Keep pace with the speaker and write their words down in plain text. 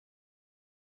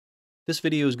This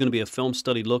video is going to be a film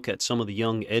study look at some of the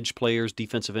young edge players,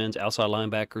 defensive ends, outside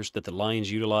linebackers that the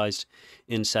Lions utilized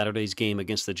in Saturday's game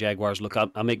against the Jaguars. Look,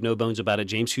 I make no bones about it.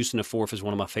 James Houston IV is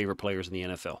one of my favorite players in the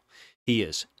NFL. He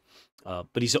is.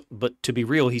 But to be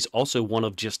real, he's also one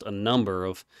of just a number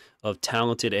of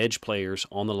talented edge players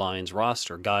on the Lions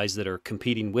roster, guys that are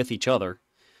competing with each other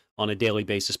on a daily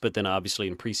basis, but then obviously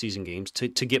in preseason games to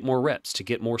get more reps, to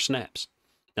get more snaps.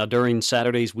 Now, during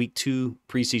Saturday's Week 2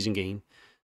 preseason game,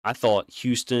 I thought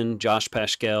Houston, Josh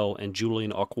Paschal, and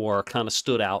Julian Okwara kind of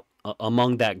stood out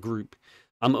among that group.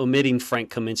 I'm omitting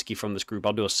Frank Kaminsky from this group.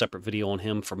 I'll do a separate video on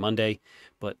him for Monday,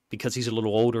 but because he's a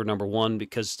little older, number one,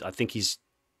 because I think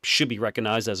should be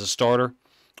recognized as a starter.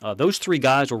 Those three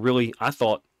guys were really, I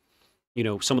thought,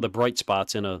 some of the bright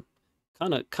spots in a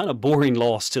kind of boring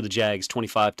loss to the Jags,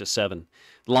 25-7.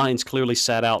 The Lions clearly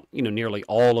sat out, nearly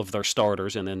all of their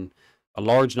starters, and then a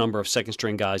large number of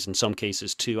second-string guys in some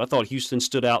cases, too. I thought Houston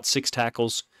stood out, 6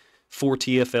 tackles, 4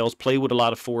 TFLs, played with a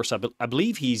lot of force. I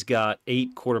believe he's got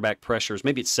 8 quarterback pressures,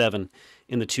 maybe it's 7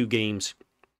 in the 2 games.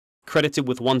 Credited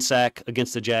with 1 sack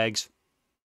against the Jags.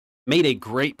 Made a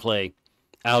great play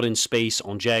out in space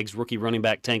on Jags rookie running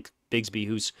back Tank Bigsby,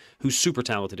 who's super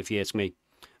talented, if you ask me.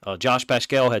 Josh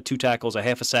Paschal had 2 tackles, a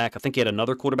half a sack. I think he had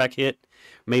another quarterback hit.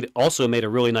 Also made a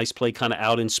really nice play kind of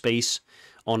out in space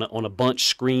on a bunch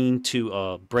screen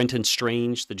to Brenton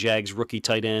Strange, the Jags rookie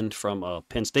tight end from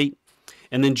Penn State.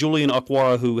 And then Julian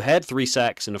Okwara, who had 3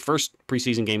 sacks in the first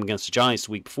preseason game against the Giants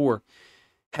the week before,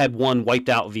 had 1 wiped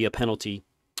out via penalty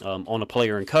on a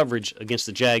player in coverage against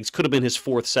the Jags. Could have been his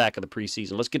 4th sack of the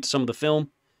preseason. Let's get to some of the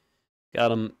film. Got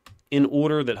them in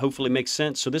order that hopefully makes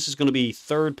sense. So this is going to be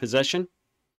 3rd possession.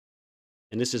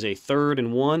 And this is a 3rd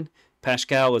and 1.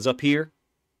 Paschal is up here.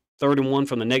 3rd and 1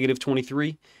 from the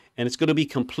 -23. And it's going to be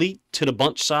complete to the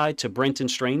bunch side to Brenton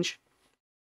Strange.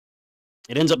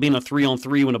 It ends up being a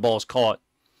 3-on-3 when the ball is caught.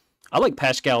 I like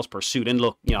Paschal's pursuit. And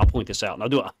look, I'll point this out. And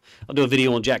I'll do a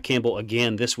video on Jack Campbell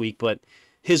again this week, but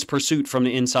his pursuit from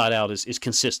the inside out is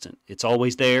consistent. It's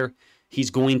always there.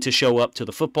 He's going to show up to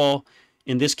the football.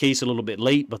 In this case, a little bit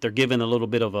late, but they're giving a little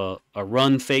bit of a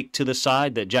run fake to the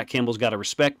side that Jack Campbell's got to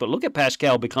respect. But look at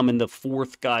Paschal becoming the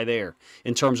 4th guy there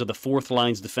in terms of the 4th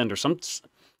line's defender.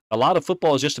 A lot of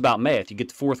football is just about math. You get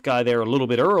the 4th guy there a little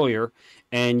bit earlier,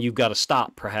 and you've got to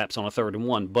stop perhaps on a 3rd and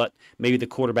 1. But maybe the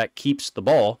quarterback keeps the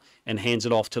ball and hands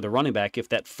it off to the running back if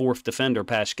that 4th defender,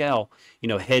 Paschal,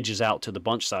 hedges out to the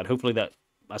bunch side. Hopefully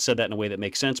I said that in a way that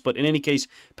makes sense. But in any case,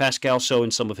 Paschal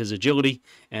showing some of his agility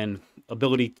and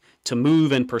ability to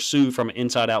move and pursue from an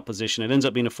inside-out position. It ends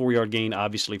up being a 4-yard gain,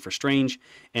 obviously, for Strange,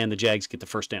 and the Jags get the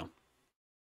first down.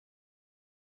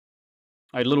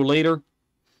 All right, a little later,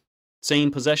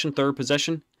 same possession, 3rd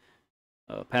possession.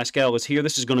 Paschal is here.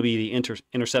 This is going to be the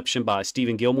interception by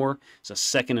Stephen Gilmore. It's a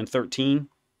 2nd and 13.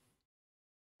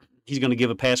 He's going to give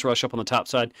a pass rush up on the top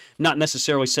side. Not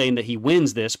necessarily saying that he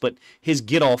wins this, but his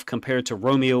get-off compared to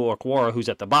Romeo Okwara, who's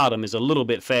at the bottom, is a little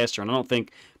bit faster. And I don't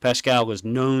think Paschal is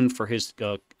known for his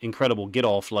incredible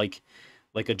get-off like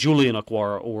a Julian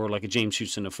Okwara or like a James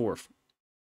Houston IV.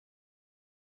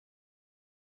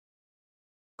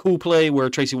 Cool play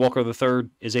where Tracy Walker III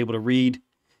is able to read,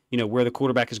 where the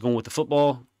quarterback is going with the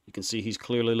football. You can see he's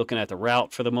clearly looking at the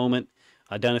route for the moment,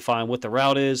 identifying what the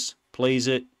route is, plays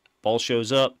it, ball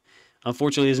shows up.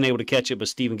 Unfortunately, isn't able to catch it, but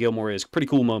Stephen Gilmore is. Pretty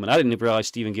cool moment. I didn't even realize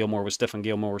Stephen Gilmore was Stephen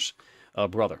Gilmore's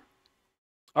brother.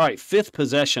 All right, 5th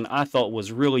possession I thought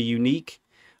was really unique.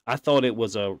 I thought it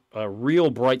was a real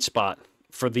bright spot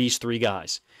for these 3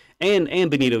 guys. And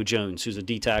Benito Jones, who's a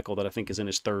D tackle that I think is in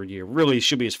his 3rd year. Really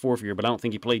should be his 4th year, but I don't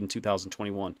think he played in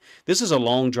 2021. This is a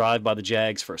long drive by the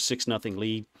Jags for a 6-0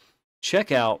 lead.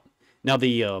 Check out. Now,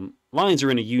 the Lions are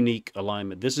in a unique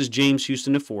alignment. This is James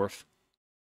Houston IV.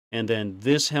 And then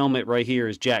this helmet right here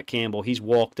is Jack Campbell. He's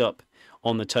walked up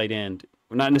on the tight end.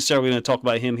 We're not necessarily going to talk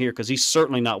about him here because he's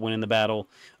certainly not winning the battle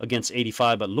against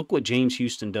 85. But look what James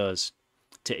Houston does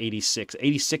to 86.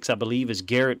 86, I believe, is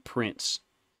Garrett Prince.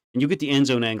 And you get the end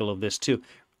zone angle of this, too.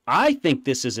 I think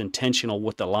this is intentional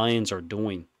what the Lions are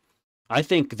doing. I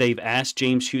think they've asked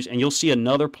James Houston, and you'll see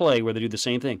another play where they do the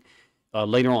same thing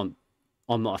later on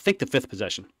I think, the 5th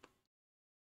possession.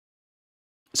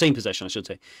 Same possession, I should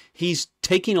say. He's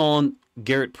taking on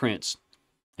Garrett Prince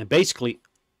and basically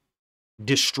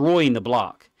destroying the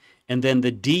block. And then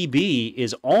the DB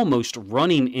is almost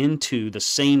running into the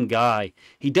same guy.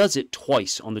 He does it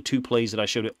twice on the 2 plays that I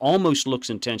showed. It almost looks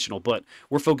intentional, but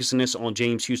we're focusing this on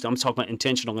James Houston. I'm talking about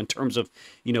intentional in terms of,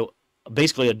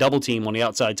 basically a double team on the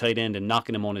outside tight end and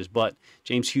knocking him on his butt.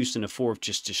 James Houston IV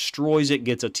just destroys it,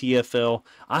 gets a TFL.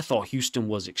 I thought Houston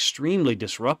was extremely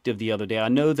disruptive the other day. I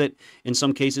know that in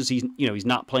some cases he's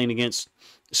not playing against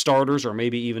starters or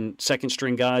maybe even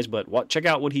second-string guys. But check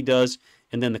out what he does.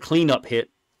 And then the cleanup hit,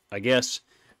 I guess,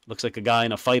 looks like a guy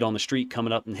in a fight on the street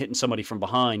coming up and hitting somebody from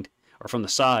behind or from the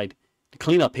side. The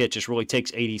cleanup hit just really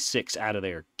takes 86 out of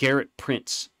there. Garrett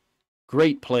Prince.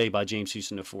 Great play by James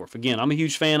Houston IV. Again, I'm a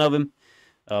huge fan of him,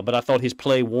 but I thought his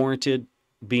play warranted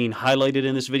being highlighted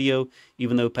in this video,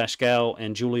 even though Pascal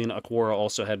and Julian Okwara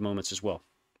also had moments as well.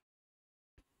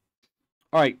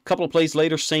 All right, a couple of plays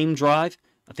later, same drive.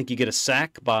 I think you get a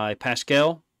sack by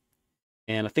Pascal,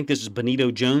 and I think this is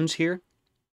Benito Jones here.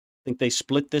 I think they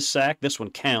split this sack. This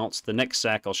one counts. The next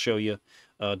sack I'll show you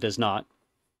does not.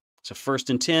 It's a 1st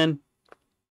and 10.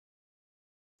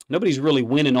 Nobody's really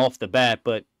winning off the bat,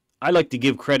 but I like to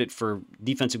give credit for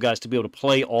defensive guys to be able to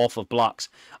play off of blocks.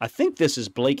 I think this is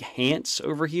Blake Hance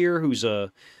over here, who's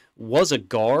was a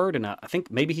guard, and I think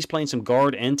maybe he's playing some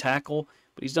guard and tackle,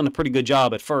 but he's done a pretty good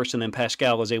job at first, and then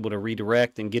Pascal was able to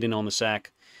redirect and get in on the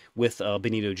sack with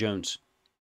Benito Jones.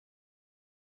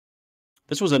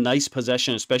 This was a nice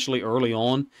possession, especially early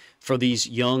on for these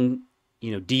young,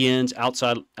 DNs,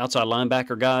 outside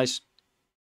linebacker guys.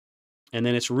 And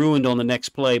then it's ruined on the next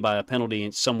play by a penalty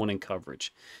and someone in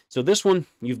coverage. So this one,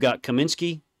 you've got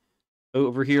Kaminsky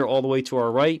over here all the way to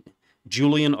our right,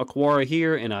 Julian Okwara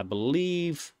here, and I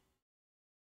believe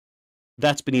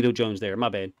that's Benito Jones there. My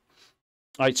bad.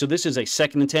 All right, so this is a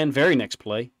 2nd and 10, very next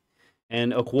play.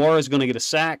 And Okwara is going to get a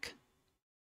sack.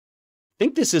 I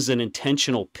think this is an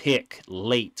intentional pick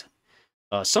late.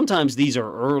 Sometimes these are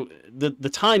early. The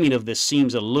timing of this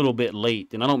seems a little bit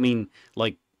late, and I don't mean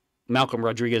like Malcolm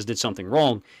Rodriguez did something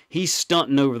wrong. He's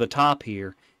stunting over the top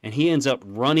here, and he ends up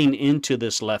running into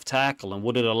this left tackle. And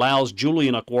what it allows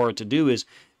Julian Okwara to do is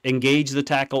engage the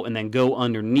tackle and then go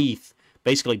underneath,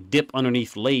 basically dip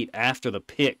underneath late after the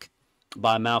pick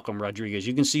by Malcolm Rodriguez.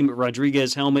 You can see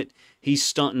Rodriguez's helmet. He's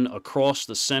stunting across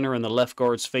the center in the left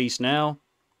guard's face now.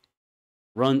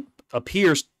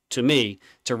 Appears to me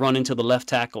to run into the left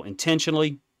tackle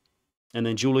intentionally, and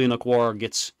then Julian Okwara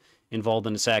gets involved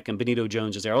in the sack, and Benito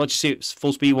Jones is there. I'll let you see it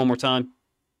full speed one more time.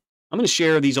 I'm going to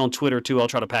share these on Twitter, too. I'll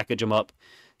try to package them up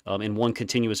in one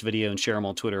continuous video and share them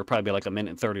on Twitter. It'll probably be like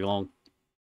 1:30 long.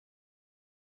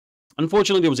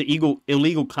 Unfortunately, there was an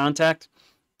illegal contact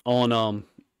on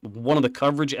one of the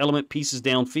coverage element pieces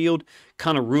downfield.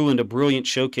 Kind of ruined a brilliant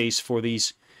showcase for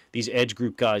these edge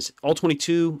group guys. All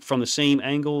 22 from the same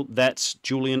angle. That's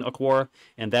Julian Okwara,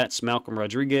 and that's Malcolm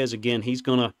Rodriguez. Again, he's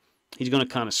gonna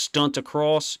kind of stunt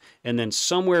across, and then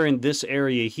somewhere in this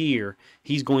area here,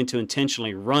 he's going to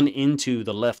intentionally run into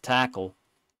the left tackle.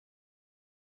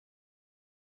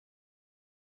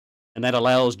 And that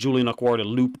allows Julian Okwara to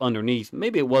loop underneath.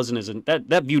 Maybe it wasn't as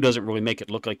that view doesn't really make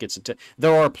it look like it's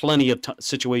there are plenty of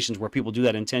situations where people do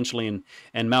that intentionally,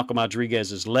 and Malcolm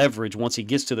Rodriguez's leverage once he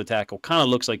gets to the tackle kind of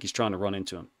looks like he's trying to run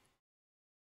into him.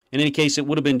 In any case, it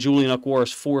would have been Julian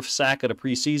Okwara's 4th sack of the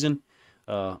preseason,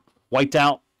 wiped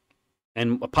out,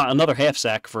 and another half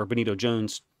sack for Benito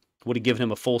Jones would have given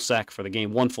him a full sack for the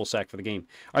game, 1 full sack for the game.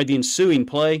 All right, the ensuing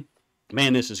play,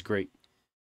 man, this is great.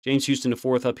 James Houston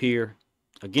IV up here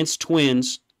against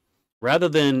Twins. Rather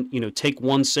than, take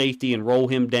one safety and roll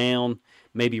him down,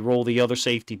 maybe roll the other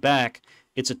safety back,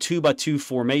 it's a 2-by-2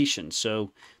 formation.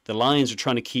 So the Lions are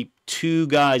trying to keep 2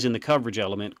 guys in the coverage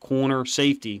element, corner,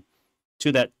 safety,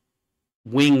 to that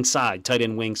wing side, tight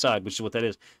end wing side, which is what that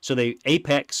is. So they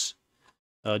apex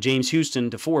James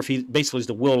Houston to 4. If he basically is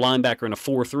the will linebacker in a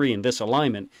 4-3 in this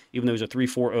alignment, even though he's a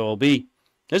 3-4 OLB.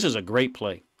 This is a great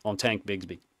play on Tank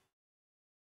Bigsby.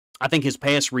 I think his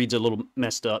pass read's a little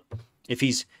messed up. If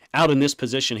he's out in this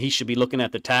position, he should be looking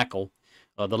at the tackle,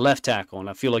 the left tackle, and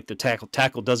I feel like the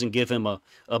tackle doesn't give him a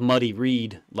muddy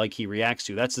read like he reacts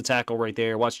to. That's the tackle right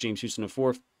there. Watch James Houston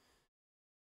IV.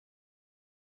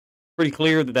 Pretty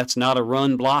clear that that's not a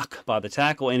run block by the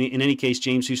tackle. And in any case,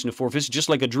 James Houston IV, this is just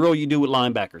like a drill you do with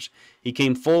linebackers. He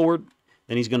came forward,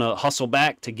 then he's going to hustle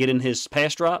back to get in his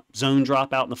pass drop, zone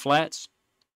drop out in the flats.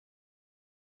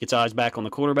 Gets eyes back on the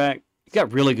quarterback. He's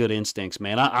got really good instincts,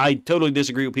 man. I totally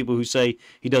disagree with people who say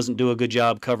he doesn't do a good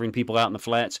job covering people out in the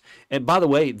flats. And by the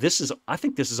way, I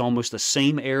think this is almost the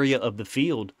same area of the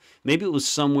field. Maybe it was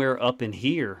somewhere up in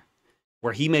here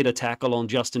where he made a tackle on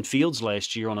Justin Fields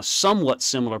last year on a somewhat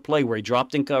similar play where he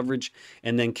dropped in coverage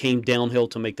and then came downhill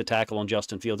to make the tackle on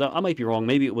Justin Fields. I might be wrong.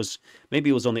 Maybe it was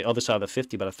on the other side of the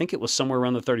 50, but I think it was somewhere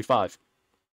around the 35.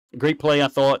 Great play, I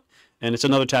thought, and it's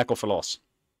another tackle for loss.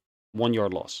 1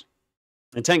 yard loss.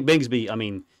 And Tank Bigsby, I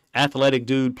mean, athletic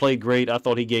dude, played great. I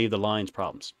thought he gave the Lions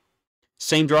problems.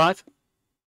 Same drive.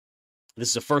 This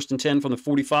is a 1st and 10 from the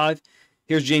 45.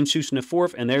 Here's James Houston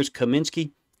IV, and there's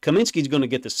Kaminsky. Kaminsky's going to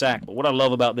get the sack, but what I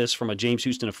love about this from a James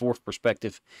Houston IV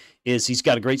perspective is he's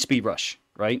got a great speed rush,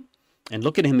 right? And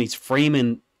look at him. He's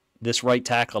framing this right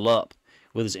tackle up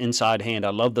with his inside hand. I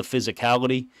love the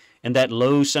physicality. And that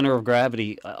low center of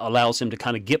gravity allows him to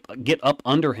kind of get up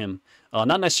under him.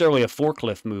 Not necessarily a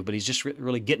forklift move, but he's just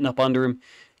really getting up under him,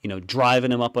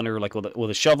 driving him up under like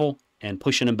with a shovel and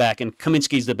pushing him back. And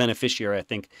Kaminsky's the beneficiary, I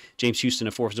think. James Houston,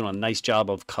 the fourth, is doing a nice job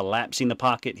of collapsing the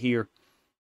pocket here.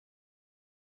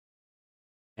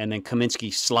 And then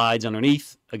Kaminsky slides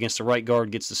underneath against the right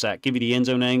guard, gets the sack. Give you the end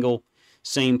zone angle.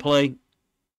 Same play.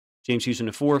 James Houston,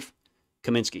 the fourth.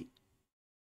 Kaminsky.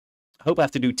 I hope I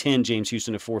have to do 10 James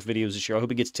Houston, the fourth videos this year. I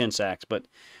hope he gets 10 sacks. But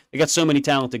they got so many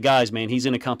talented guys, man. He's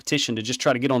in a competition to just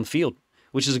try to get on the field,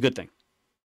 which is a good thing.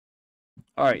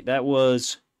 All right, that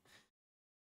was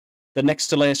the next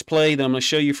to last play that I'm going to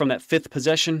show you from that fifth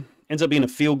possession. Ends up being a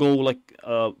field goal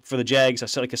for the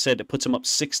Jags. Like I said, that puts them up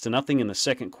 6-0 in the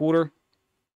second quarter.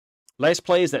 Last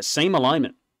play is that same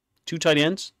alignment. 2 tight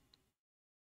ends.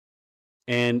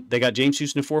 And they got James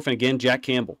Houston, the fourth, and again, Jack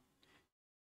Campbell.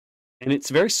 And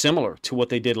it's very similar to what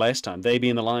they did last time, they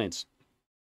being the Lions.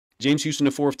 James Houston,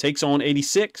 the fourth, takes on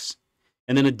 86,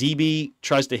 and then a DB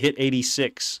tries to hit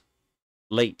 86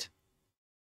 late.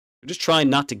 They're just trying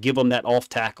not to give them that off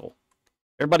tackle.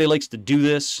 Everybody likes to do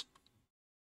this.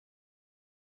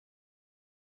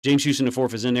 James Houston, the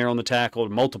fourth, is in there on the tackle,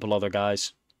 multiple other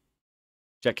guys.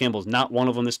 Jack Campbell's not one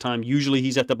of them this time. Usually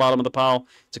he's at the bottom of the pile.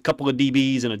 It's a couple of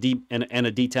DBs and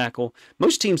a D tackle.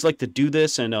 Most teams like to do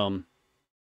this, and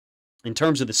in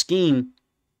terms of the scheme,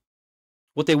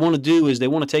 what they want to do is they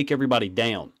want to take everybody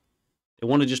down. They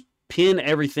want to just pin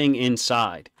everything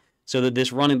inside so that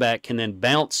this running back can then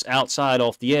bounce outside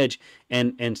off the edge,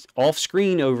 and off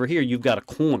screen over here you've got a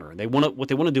corner. What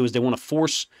they want to do is they want to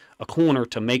force a corner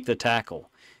to make the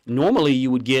tackle. Normally you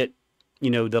would get, the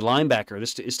linebacker.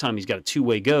 This time he's got a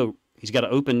two-way go. He's got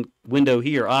an open window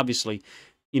here, obviously.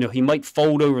 He might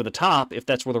fold over the top if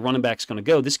that's where the running back's going to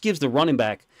go. This gives the running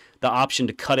back the option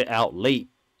to cut it out late.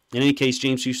 In any case,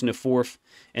 James Houston, the fourth,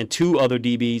 and 2 other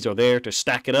DBs are there to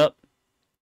stack it up.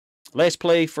 Last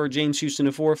play for James Houston,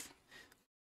 the fourth.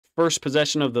 First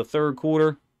possession of the third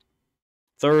quarter.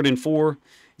 3rd and 4.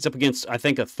 He's up against, I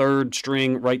think, a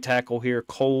third-string right tackle here,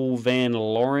 Cole Van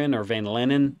Lennon.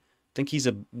 I think he's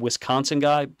a Wisconsin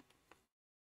guy.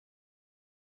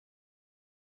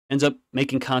 Ends up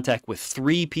making contact with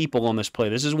 3 people on this play.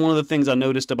 This is one of the things I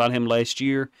noticed about him last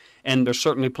year, and there's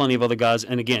certainly plenty of other guys.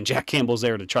 And again, Jack Campbell's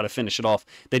there to try to finish it off.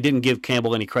 They didn't give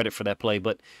Campbell any credit for that play,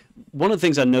 but one of the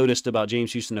things I noticed about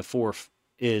James Houston, the fourth,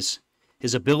 is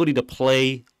his ability to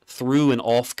play through and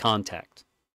off contact.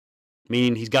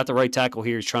 Meaning he's got the right tackle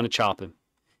here. He's trying to chop him.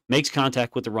 Makes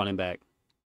contact with the running back.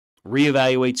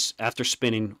 Reevaluates after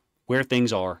spinning where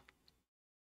things are.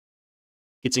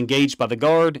 Gets engaged by the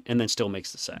guard, and then still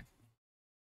makes the sack.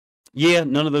 Yeah,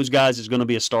 none of those guys is going to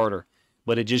be a starter,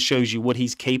 but it just shows you what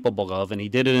he's capable of, and he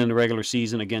did it in the regular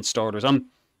season against starters. I'm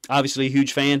obviously a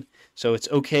huge fan, so it's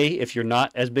okay if you're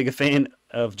not as big a fan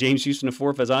of James Houston, the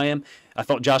fourth, as I am. I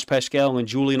thought Josh Paschal and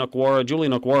Julian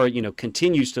Okwara,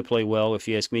 continues to play well, if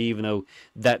you ask me, even though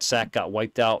that sack got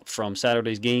wiped out from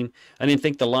Saturday's game. I didn't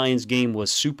think the Lions game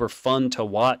was super fun to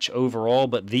watch overall,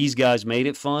 but these guys made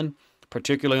it fun.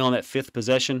 Particularly on that 5th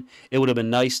possession. It would have been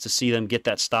nice to see them get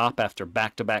that stop after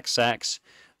back-to-back sacks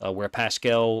where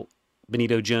Paschal,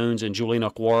 Benito Jones, and Julian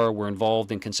Okwara were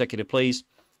involved in consecutive plays.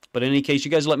 But in any case,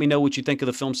 you guys let me know what you think of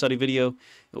the film study video,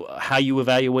 how you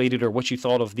evaluated or what you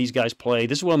thought of these guys play.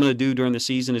 This is what I'm going to do during the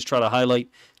season, is try to highlight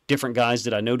different guys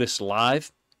that I noticed live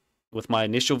with my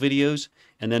initial videos,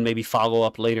 and then maybe follow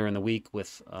up later in the week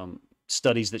with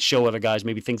studies that show other guys,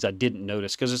 maybe things I didn't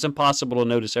notice, because it's impossible to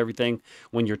notice everything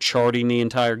when you're charting the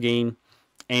entire game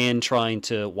and trying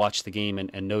to watch the game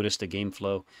and notice the game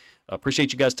flow.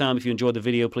 Appreciate you guys' time. If you enjoyed the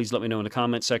video, please let me know in the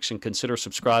comment section. Consider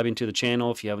subscribing to the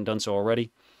channel if you haven't done so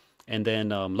already. And then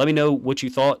let me know what you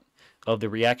thought of the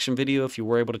reaction video if you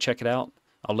were able to check it out.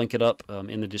 I'll link it up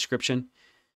in the description.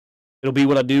 It'll be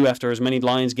what I do after as many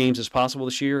Lions games as possible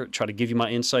this year. Try to give you my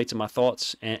insights and my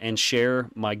thoughts and share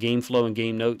my game flow and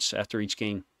game notes after each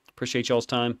game. Appreciate y'all's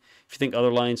time. If you think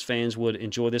other Lions fans would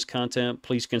enjoy this content,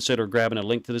 please consider grabbing a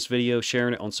link to this video,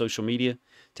 sharing it on social media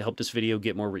to help this video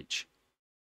get more reach.